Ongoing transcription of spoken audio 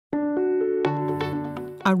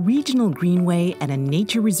A regional greenway and a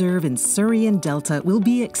nature reserve in Surrey and Delta will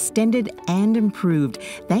be extended and improved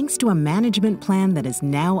thanks to a management plan that is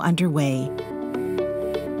now underway.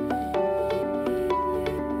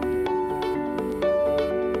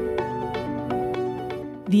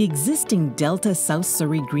 The existing Delta South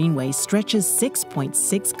Surrey Greenway stretches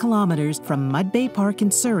 6.6 kilometres from Mud Bay Park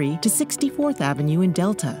in Surrey to 64th Avenue in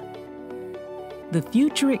Delta. The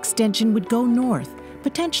future extension would go north,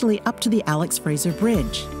 potentially up to the Alex Fraser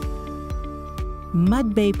Bridge.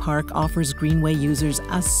 Mud Bay Park offers Greenway users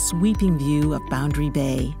a sweeping view of Boundary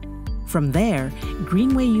Bay. From there,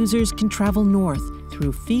 Greenway users can travel north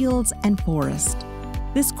through fields and forest.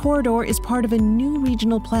 This corridor is part of a new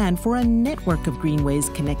regional plan for a network of greenways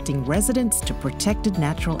connecting residents to protected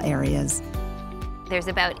natural areas. There's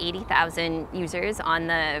about 80,000 users on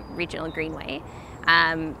the regional greenway.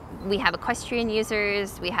 We have equestrian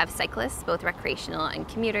users, we have cyclists, both recreational and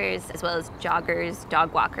commuters, as well as joggers,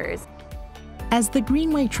 dog walkers. As the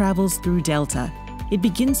greenway travels through Delta, it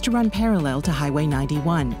begins to run parallel to Highway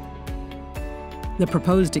 91. The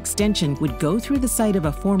proposed extension would go through the site of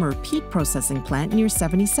a former peat processing plant near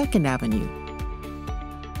 72nd Avenue.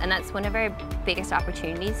 And that's one of our biggest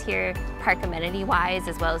opportunities here, park amenity-wise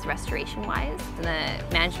as well as restoration-wise. The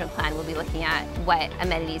management plan will be looking at what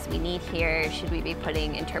amenities we need here. Should we be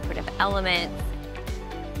putting interpretive elements?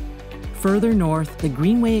 Further north, the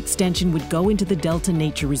Greenway extension would go into the Delta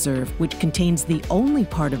Nature Reserve, which contains the only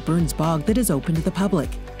part of Burns Bog that is open to the public.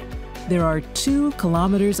 There are 2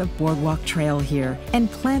 kilometers of boardwalk trail here and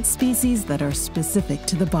plant species that are specific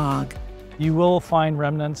to the bog. You will find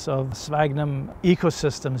remnants of sphagnum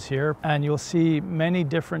ecosystems here, and you'll see many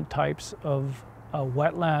different types of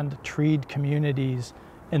wetland treed communities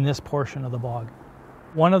in this portion of the bog.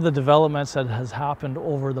 One of the developments that has happened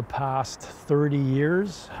over the past 30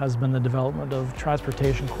 years has been the development of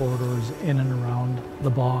transportation corridors in and around the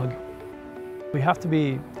bog. We have to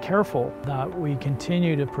be careful that we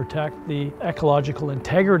continue to protect the ecological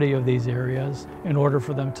integrity of these areas in order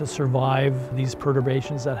for them to survive these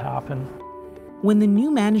perturbations that happen. When the new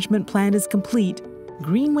management plan is complete,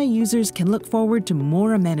 Greenway users can look forward to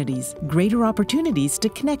more amenities, greater opportunities to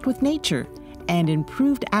connect with nature, and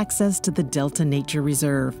improved access to the Delta Nature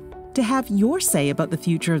Reserve. To have your say about the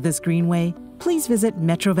future of this Greenway, please visit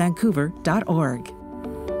metrovancouver.org.